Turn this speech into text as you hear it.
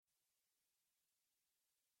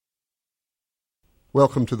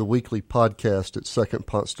Welcome to the weekly podcast at Second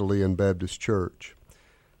Ponce de Leon Baptist Church.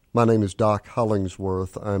 My name is Doc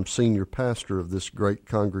Hollingsworth. I'm senior pastor of this great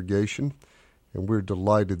congregation, and we're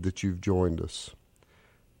delighted that you've joined us.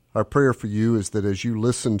 Our prayer for you is that as you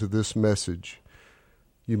listen to this message,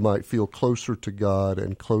 you might feel closer to God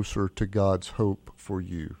and closer to God's hope for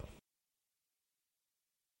you.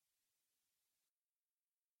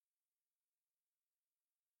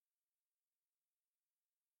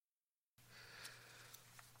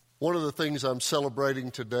 One of the things I'm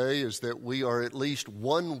celebrating today is that we are at least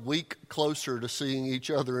 1 week closer to seeing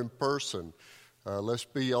each other in person. Let's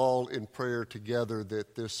be all in prayer together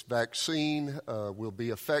that this vaccine will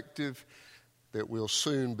be effective, that we'll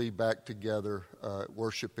soon be back together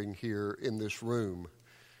worshiping here in this room.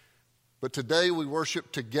 But today we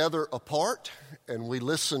worship together apart, and we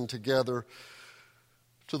listen together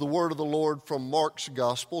to the word of the Lord from Mark's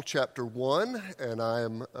Gospel, chapter 1, and I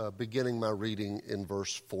am beginning my reading in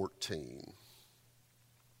verse 14.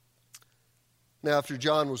 Now, after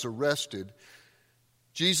John was arrested,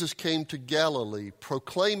 Jesus came to Galilee,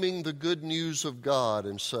 proclaiming the good news of God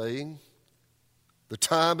and saying, "The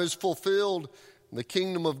time is fulfilled, and the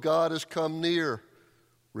kingdom of God has come near.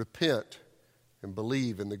 Repent and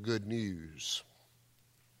believe in the good news."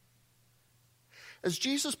 As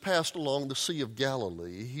Jesus passed along the Sea of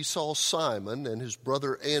Galilee, he saw Simon and his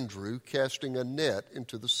brother Andrew casting a net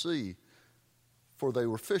into the sea, for they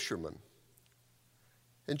were fishermen.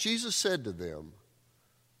 And Jesus said to them,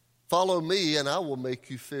 "Follow me, and I will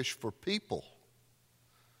make you fish for people."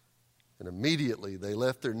 And immediately they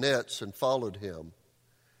left their nets and followed him.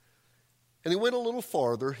 And he went a little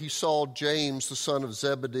farther. He saw James, the son of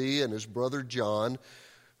Zebedee, and his brother John,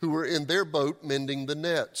 who were in their boat mending the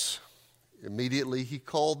nets. Immediately he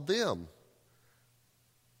called them,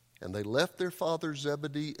 and they left their father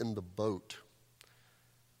Zebedee in the boat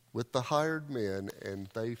with the hired men, and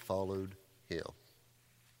they followed him.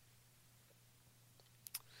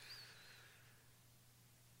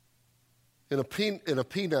 In a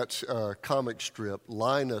Peanuts comic strip,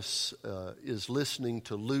 Linus is listening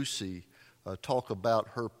to Lucy talk about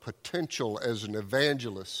her potential as an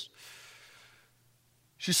evangelist.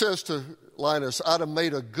 She says to Linus, "I'd have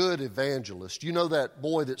made a good evangelist. You know that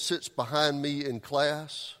boy that sits behind me in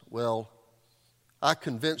class? Well, I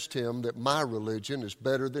convinced him that my religion is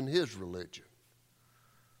better than his religion."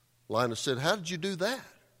 Linus said, "How did you do that?"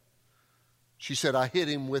 She said, "I hit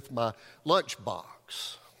him with my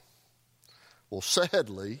lunchbox." Well,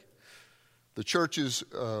 sadly, the church's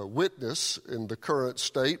witness in the current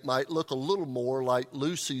state might look a little more like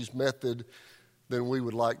Lucy's method than we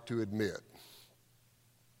would like to admit.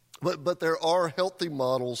 But there are healthy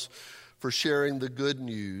models for sharing the good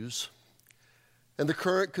news, and the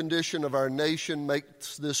current condition of our nation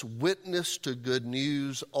makes this witness to good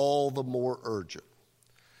news all the more urgent.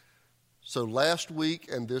 So last week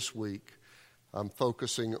and this week, I'm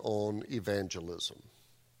focusing on evangelism.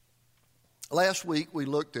 Last week, we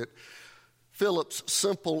looked at Philip's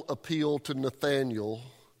simple appeal to Nathanael,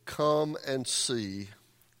 "Come and see,"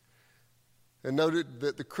 and noted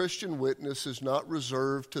that the Christian witness is not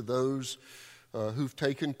reserved to those who've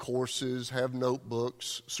taken courses, have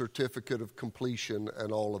notebooks, certificate of completion,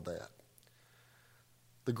 and all of that.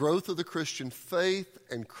 The growth of the Christian faith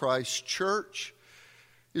and Christ's church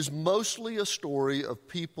is mostly a story of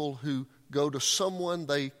people who go to someone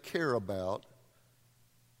they care about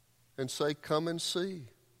and say, "Come and see."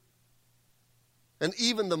 And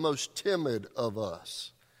even the most timid of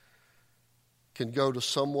us can go to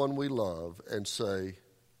someone we love and say,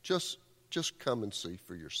 just come and see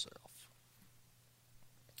for yourself.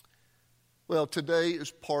 Well, today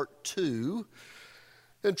is part 2.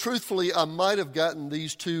 And truthfully, I might have gotten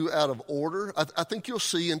these two out of order. I think you'll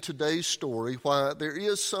see in today's story why there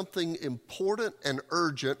is something important and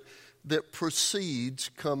urgent that precedes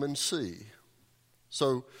come and see.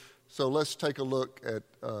 So let's take a look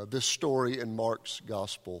at this story in Mark's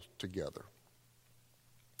Gospel together.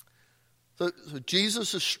 So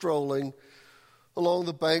Jesus is strolling along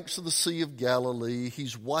the banks of the Sea of Galilee.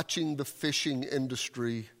 He's watching the fishing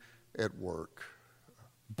industry at work.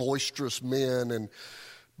 Boisterous men and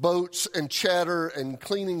boats and chatter and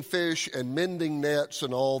cleaning fish and mending nets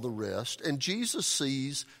and all the rest. And Jesus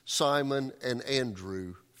sees Simon and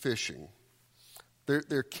Andrew fishing.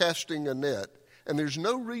 They're casting a net. And there's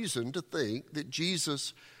no reason to think that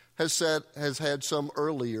Jesus has had some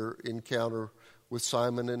earlier encounter with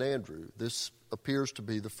Simon and Andrew. This appears to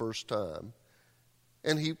be the first time.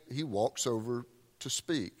 And he walks over to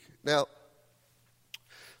speak. Now,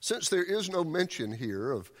 since there is no mention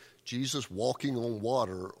here of Jesus walking on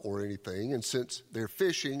water or anything, and since they're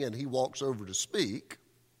fishing and he walks over to speak,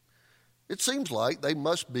 It seems like they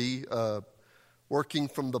must be working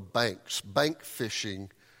from the banks, bank fishing,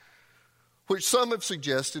 which some have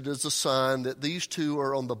suggested is a sign that these two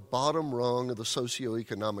are on the bottom rung of the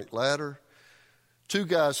socioeconomic ladder. Two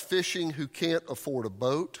guys fishing who can't afford a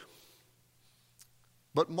boat.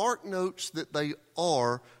 But Mark notes that they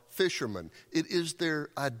are fishermen. It is their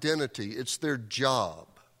identity. It's their job.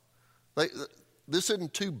 This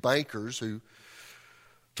isn't two bankers who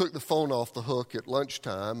took the phone off the hook at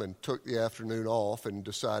lunchtime and took the afternoon off and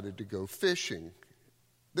decided to go fishing.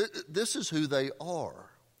 This is who they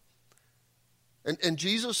are. And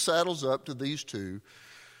Jesus saddles up to these two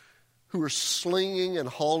who are slinging and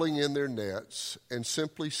hauling in their nets and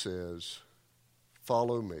simply says,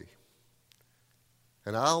 "Follow me,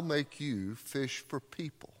 and I'll make you fish for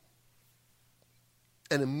people."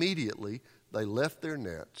 And immediately they left their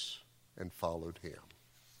nets and followed him.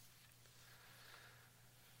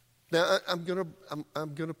 Now I'm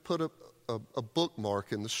gonna put a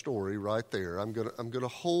bookmark in the story right there. I'm gonna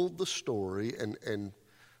hold the story and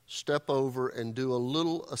step over and do a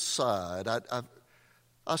little aside.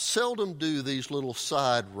 I seldom do these little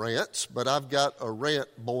side rants, but I've got a rant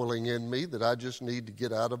boiling in me that I just need to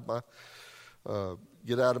get out of my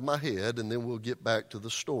head, and then we'll get back to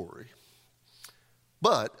the story.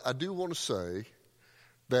 But I do want to say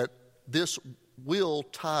that this will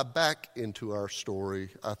tie back into our story,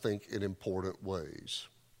 I think, in important ways.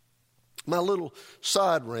 My little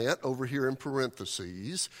side rant over here in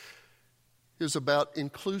parentheses is about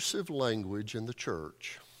inclusive language in the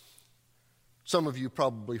church. Some of you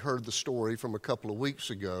probably heard the story from a couple of weeks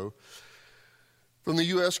ago from the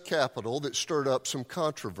U.S. Capitol that stirred up some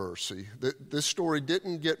controversy. This story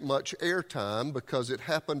didn't get much airtime because it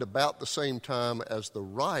happened about the same time as the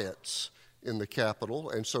riots in the Capitol,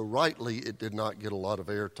 and so rightly it did not get a lot of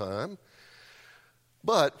airtime.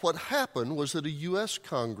 But what happened was that a U.S.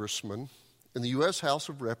 congressman in the U.S. House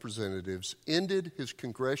of Representatives ended his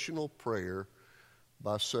congressional prayer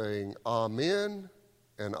by saying, "Amen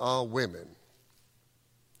and ah women."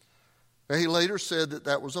 Now, he later said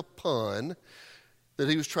that was a pun, that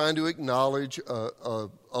he was trying to acknowledge a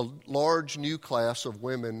large new class of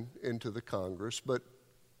women into the Congress, but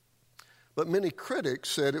many critics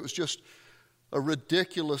said it was just a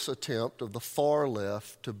ridiculous attempt of the far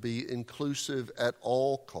left to be inclusive at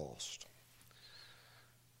all cost.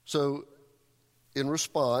 So, in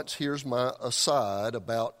response, here's my aside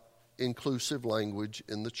about inclusive language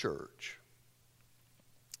in the church.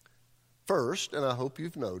 First, and I hope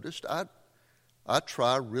you've noticed, I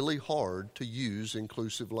try really hard to use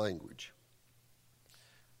inclusive language.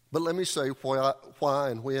 But let me say why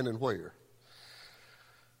and when and where.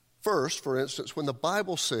 First, for instance, when the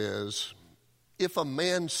Bible says, "If a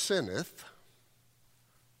man sinneth,"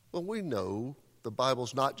 well, we know the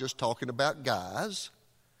Bible's not just talking about guys.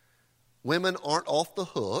 Women aren't off the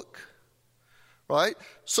hook, right?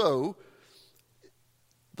 So,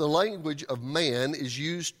 the language of man is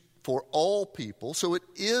used for all people, so it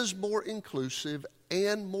is more inclusive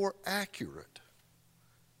and more accurate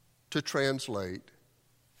to translate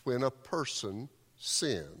when a person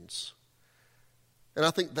sins. And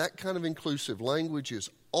I think that kind of inclusive language is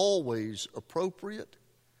always appropriate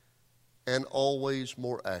and always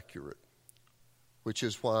more accurate, which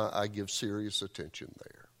is why I give serious attention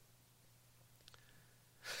there.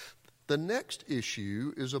 The next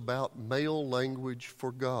issue is about male language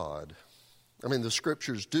for God. I mean, the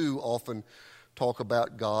scriptures do often talk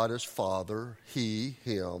about God as Father, He,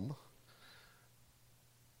 Him.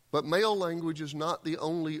 But male language is not the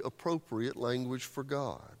only appropriate language for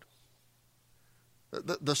God.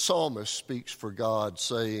 The psalmist speaks for God,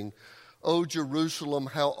 saying, "O Jerusalem,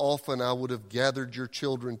 how often I would have gathered your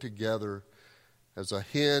children together as a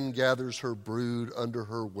hen gathers her brood under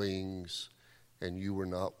her wings, and you were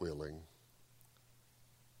not willing."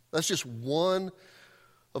 That's just one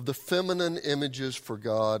of the feminine images for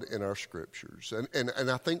God in our scriptures. And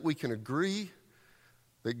I think we can agree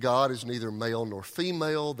that God is neither male nor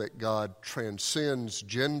female, that God transcends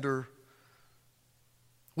gender.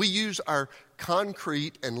 We use our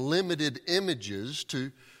concrete and limited images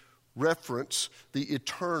to reference the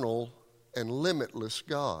eternal and limitless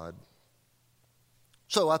God.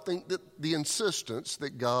 So I think that the insistence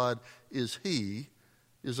that God is He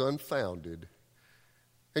is unfounded.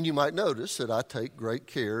 And you might notice that I take great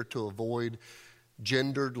care to avoid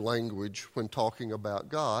gendered language when talking about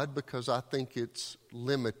God because I think it's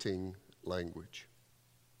limiting language.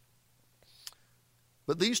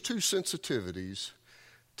 But these two sensitivities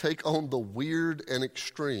take on the weird and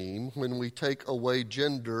extreme when we take away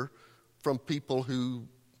gender from people who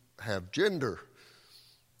have gender.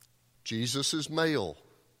 Jesus is male.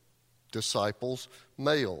 Disciples,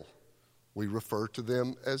 male. We refer to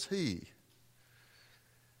them as he.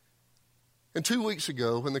 And 2 weeks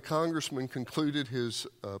ago, when the congressman concluded his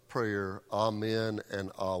prayer, Amen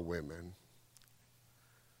and Ah women,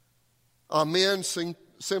 Amen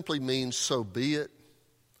simply means so be it.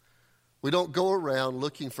 We don't go around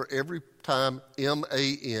looking for every time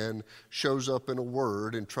M-A-N shows up in a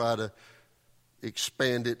word and try to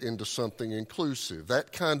expand it into something inclusive.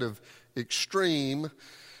 That kind of extreme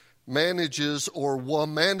manages or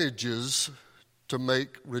womanages to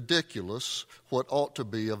make ridiculous what ought to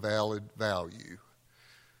be a valid value.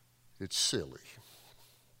 It's silly.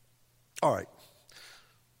 All right.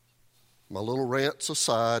 My little rants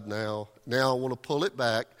aside now. Now I want to pull it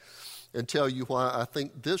back and tell you why I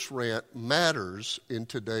think this rant matters in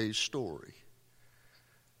today's story.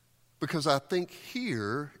 Because I think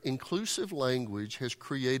here, inclusive language has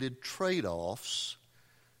created trade-offs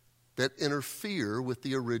that interfere with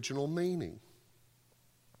the original meaning.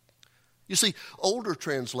 You see, older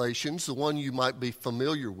translations, the one you might be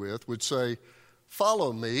familiar with, would say,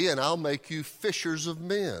 "Follow me and I'll make you fishers of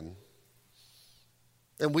men."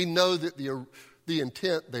 And we know that the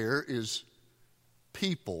intent there is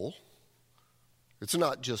people. It's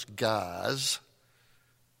not just guys.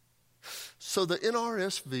 So the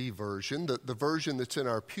NRSV version, the version that's in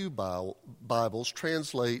our Pew Bibles,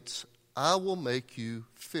 translates, "I will make you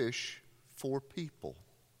fish for people."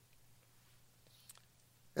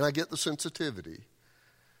 And I get the sensitivity.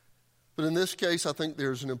 But in this case, I think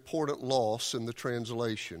there's an important loss in the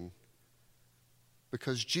translation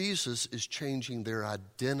because Jesus is changing their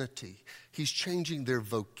identity. He's changing their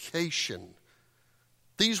vocation.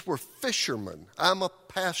 These were fishermen. I'm a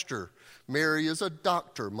pastor. Mary is a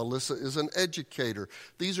doctor. Melissa is an educator.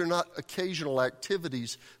 These are not occasional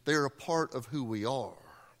activities. They're a part of who we are.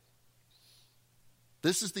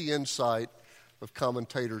 This is the insight of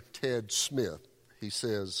commentator Ted Smith. He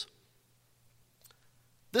says,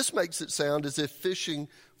 "This makes it sound as if fishing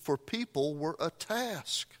for people were a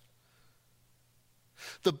task.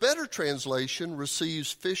 The better translation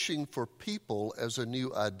receives fishing for people as a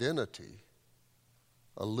new identity.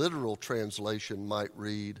 A literal translation might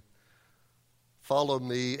read, 'Follow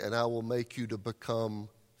me and I will make you to become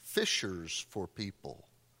fishers for people.'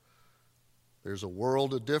 There's a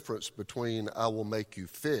world of difference between 'I will make you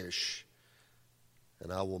fish'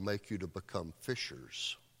 and 'I will make you to become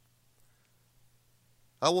fishers.'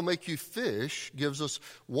 'I will make you fish' gives us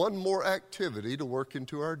one more activity to work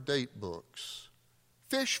into our date books.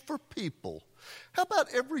 Fish for people. How about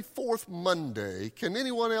every fourth Monday? Can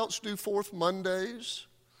anyone else do fourth Mondays?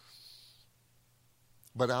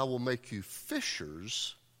 But 'I will make you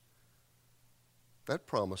fishers,' that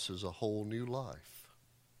promises a whole new life.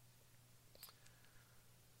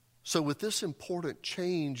 So with this important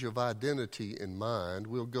change of identity in mind,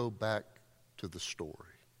 we'll go back to the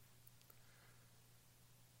story.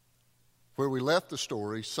 Where we left the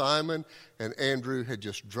story, Simon and Andrew had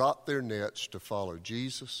just dropped their nets to follow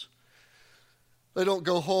Jesus. They don't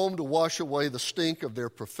go home to wash away the stink of their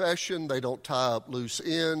profession. They don't tie up loose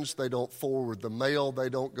ends. They don't forward the mail. They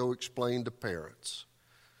don't go explain to parents.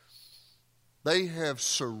 They have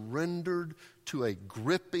surrendered to a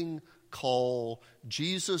gripping call.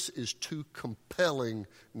 Jesus is too compelling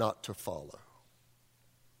not to follow.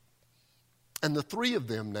 And the three of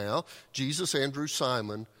them now, Jesus, Andrew,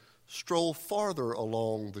 Simon, stroll farther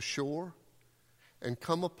along the shore and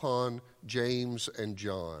come upon James and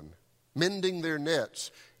John, mending their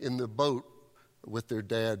nets in the boat with their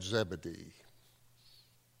dad Zebedee.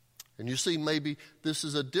 And you see, maybe this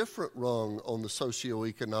is a different rung on the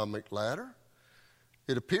socioeconomic ladder.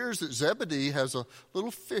 It appears that Zebedee has a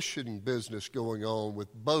little fishing business going on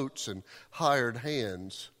with boats and hired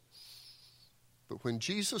hands. But when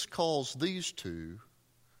Jesus calls these two,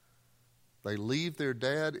 they leave their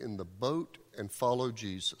dad in the boat and follow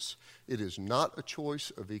Jesus. It is not a choice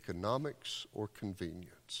of economics or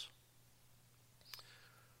convenience.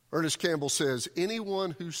 Ernest Campbell says,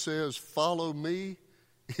 anyone who says, "Follow me,"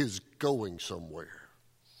 is going somewhere.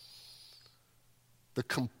 The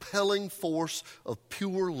compelling force of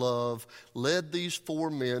pure love led these four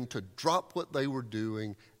men to drop what they were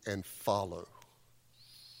doing and follow.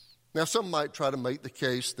 Now, some might try to make the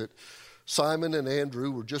case that Simon and Andrew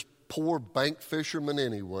were just poor bank fishermen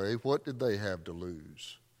anyway. What did they have to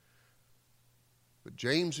lose? But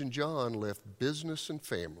James and John left business and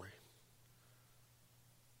family.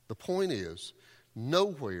 The point is,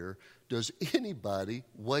 nowhere does anybody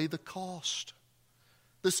weigh the cost.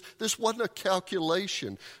 This wasn't a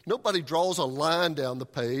calculation. Nobody draws a line down the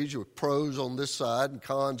page with pros on this side and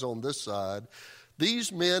cons on this side.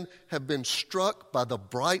 These men have been struck by the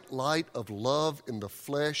bright light of love in the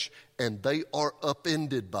flesh, and they are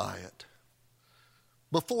upended by it.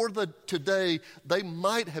 Today, they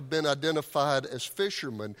might have been identified as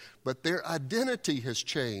fishermen, but their identity has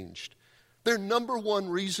changed. Their number one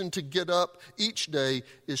reason to get up each day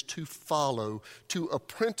is to follow, to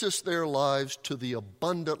apprentice their lives to the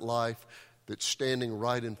abundant life that's standing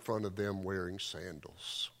right in front of them wearing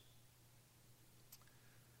sandals.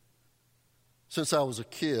 Since I was a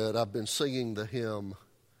kid, I've been singing the hymn,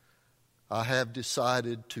 I have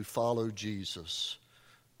decided to follow Jesus.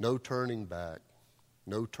 No turning back,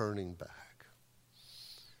 no turning back.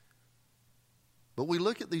 But we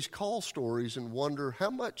look at these call stories and wonder how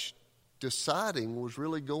much deciding was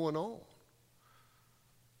really going on.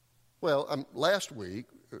 Well, last week,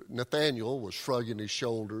 Nathaniel was shrugging his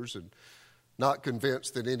shoulders and not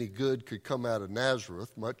convinced that any good could come out of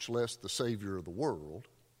Nazareth, much less the Savior of the world.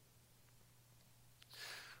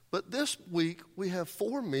 But this week, we have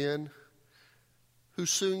 4 men who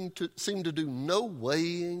seem to do no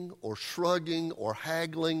weighing or shrugging or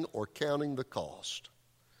haggling or counting the cost.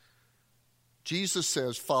 Jesus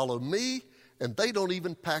says, follow me, and they don't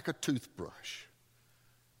even pack a toothbrush.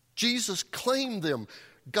 Jesus claimed them.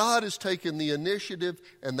 God has taken the initiative,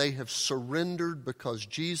 and they have surrendered because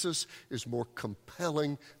Jesus is more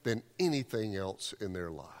compelling than anything else in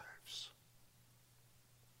their lives.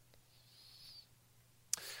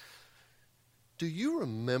 Do you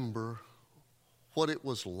remember what it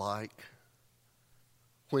was like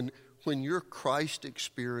when your Christ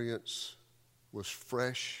experience was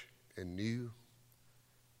fresh and new?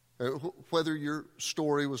 Whether your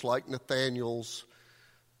story was like Nathaniel's,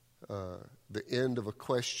 the end of a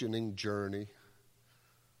questioning journey,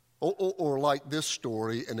 or like this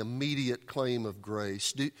story, an immediate claim of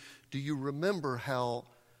grace. Do you remember how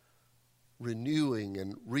renewing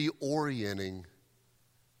and reorienting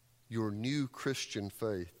your new Christian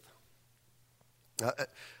faith?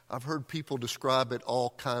 I've heard people describe it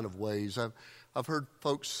all kind of ways. I've heard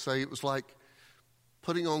folks say it was like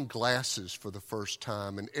putting on glasses for the first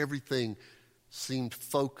time and everything seemed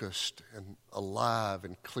focused and alive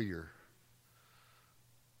and clear.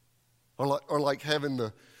 Or like having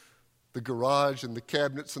the garage and the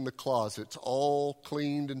cabinets and the closets all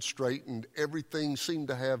cleaned and straightened. Everything seemed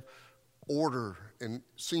to have order and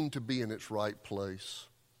seemed to be in its right place.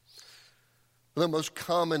 The most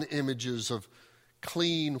common images of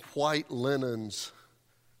clean white linens,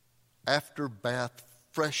 after bath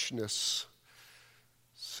freshness,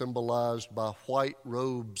 symbolized by white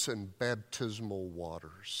robes and baptismal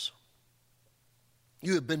waters.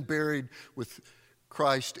 You have been buried with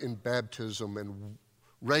Christ in baptism and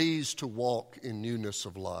raised to walk in newness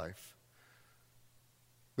of life.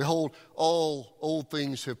 Behold, all old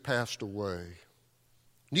things have passed away.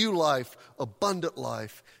 New life, abundant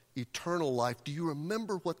life, eternal life. Do you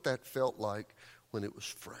remember what that felt like when it was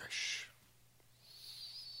fresh?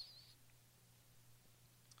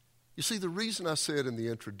 You see, the reason I said in the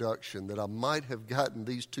introduction that I might have gotten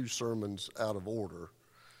these 2 sermons out of order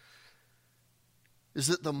is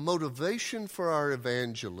that the motivation for our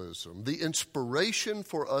evangelism, the inspiration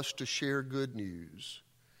for us to share good news,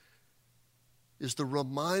 is the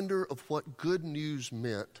reminder of what good news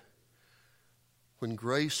meant when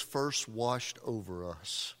grace first washed over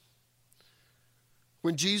us.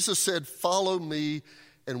 When Jesus said, follow me,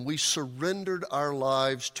 and we surrendered our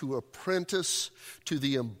lives to apprentice to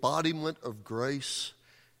the embodiment of grace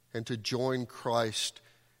and to join Christ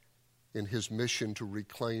in his mission to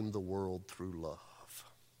reclaim the world through love.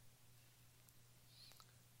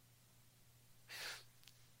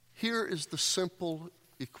 Here is the simple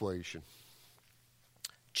equation.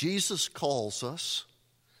 Jesus calls us.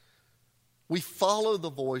 We follow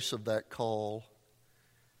the voice of that call.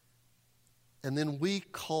 And then we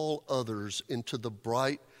call others into the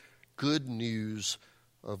bright good news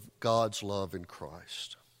of God's love in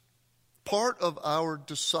Christ. Part of our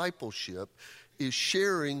discipleship is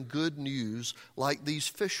sharing good news like these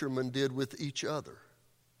fishermen did with each other.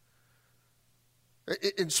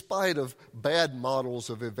 In spite of bad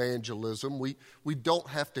models of evangelism, we don't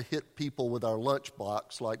have to hit people with our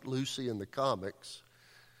lunchbox like Lucy in the comics.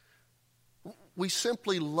 We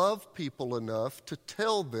simply love people enough to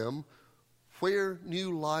tell them where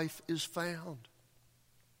new life is found.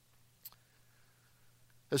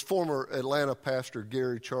 As former Atlanta pastor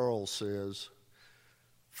Gary Charles says,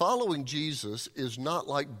 following Jesus is not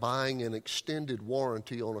like buying an extended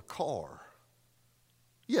warranty on a car.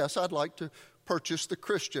 Yes, I'd like to purchase the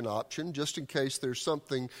Christian option just in case there's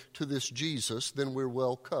something to this Jesus, then we're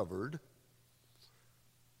well covered.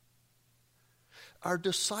 Our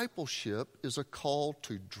discipleship is a call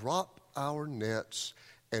to drop our nets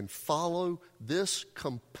and follow this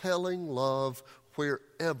compelling love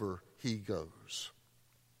wherever he goes.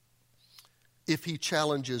 if he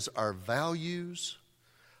challenges our values,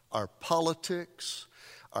 our politics,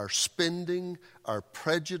 our spending, our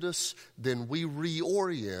prejudice, then we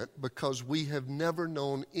reorient because we have never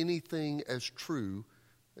known anything as true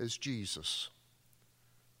as Jesus.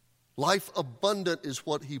 Life abundant is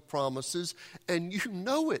what he promises, and you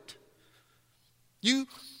know it. You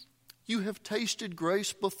have tasted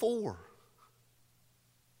grace before.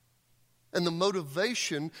 And the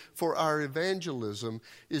motivation for our evangelism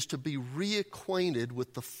is to be reacquainted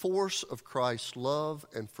with the force of Christ's love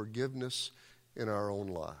and forgiveness in our own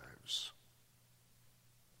lives.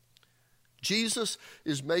 Jesus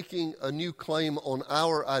is making a new claim on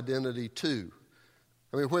our identity too.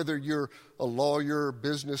 I mean, whether you're a lawyer,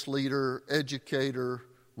 business leader, educator,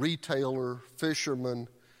 retailer, fisherman,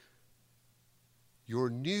 your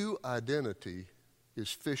new identity is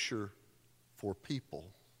fisher for people.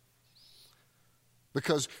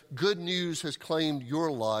 Because good news has claimed your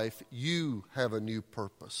life, you have a new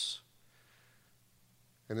purpose.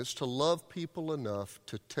 And it's to love people enough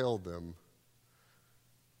to tell them,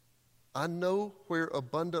 I know where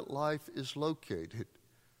abundant life is located.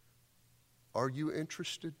 Are you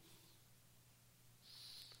interested?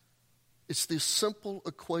 It's this simple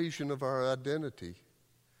equation of our identity.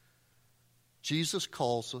 Jesus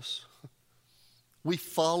calls us. We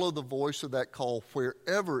follow the voice of that call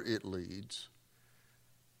wherever it leads.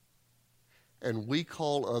 And we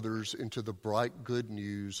call others into the bright good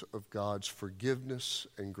news of God's forgiveness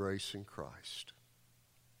and grace in Christ.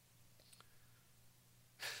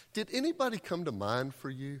 Did anybody come to mind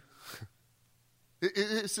for you?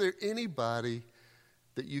 Is there anybody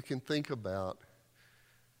that you can think about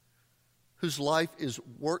whose life is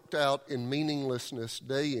worked out in meaninglessness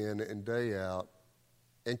day in and day out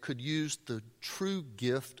and could use the true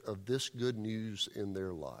gift of this good news in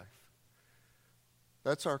their life?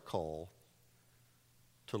 That's our call.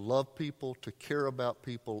 To love people, to care about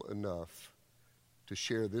people enough to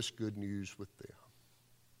share this good news with them.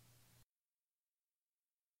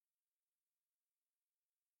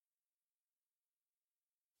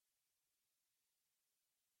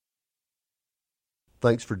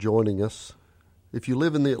 Thanks for joining us. If you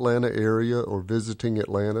live in the Atlanta area or visiting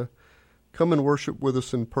Atlanta, come and worship with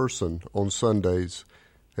us in person on Sundays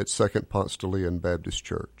at Second Ponce de Leon Baptist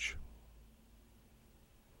Church.